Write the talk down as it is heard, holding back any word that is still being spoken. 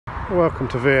Welcome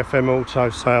to VFM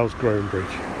Autosales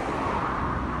Groombridge.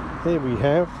 Here we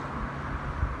have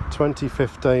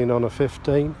 2015 on a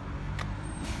 15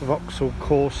 Vauxhall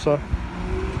Corsa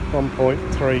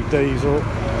 1.3 diesel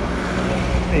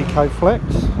ecoflex.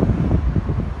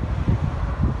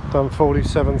 Done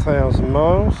 47,000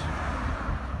 miles.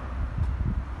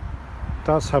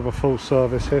 Does have a full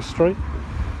service history.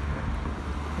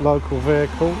 Local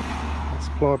vehicle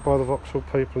supplied by the Vauxhall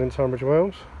people in Tunbridge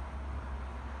Wells.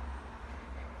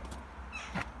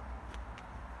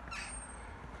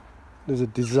 There's a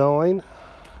design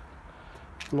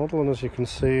model, and as you can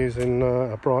see is in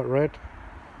a bright red.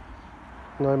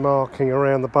 No marking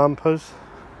around the bumpers.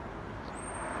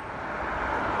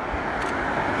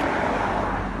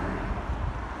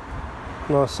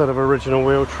 Nice set of original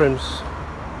wheel trims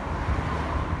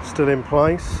still in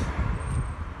place.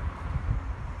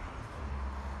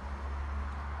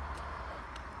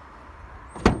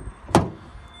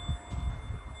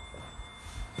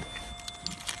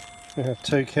 We have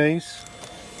two keys.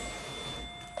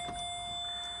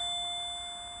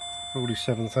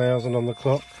 47,000 on the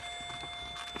clock.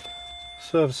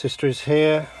 Service history is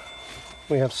here.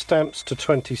 We have stamps to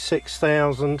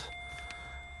 26,000,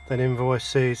 then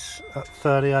invoices at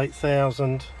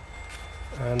 38,000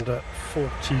 and at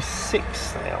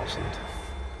 46,000.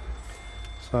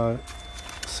 So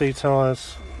C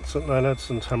tyres, St Leonard's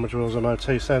and Tunbridge Wells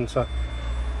MOT Centre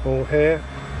all here.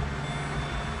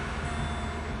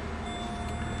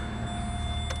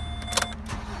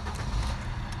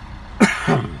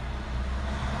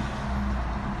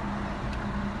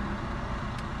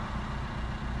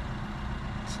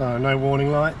 So no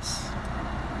warning lights.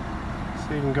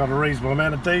 It's even got a reasonable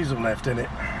amount of diesel left in it.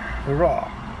 Hurrah!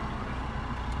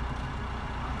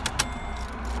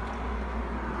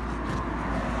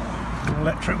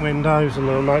 Electric windows and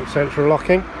the remote central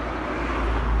locking.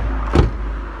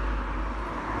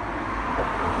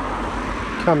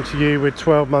 Come to you with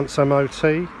 12 months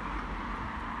MOT,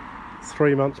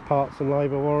 3 months parts and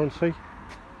labour warranty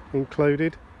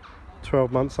included,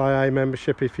 12 months AA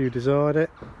membership if you desired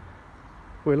it.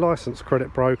 We're licensed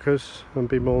credit brokers and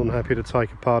be more than happy to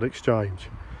take a part exchange.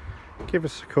 Give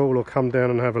us a call or come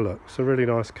down and have a look. It's a really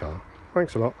nice car.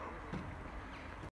 Thanks a lot.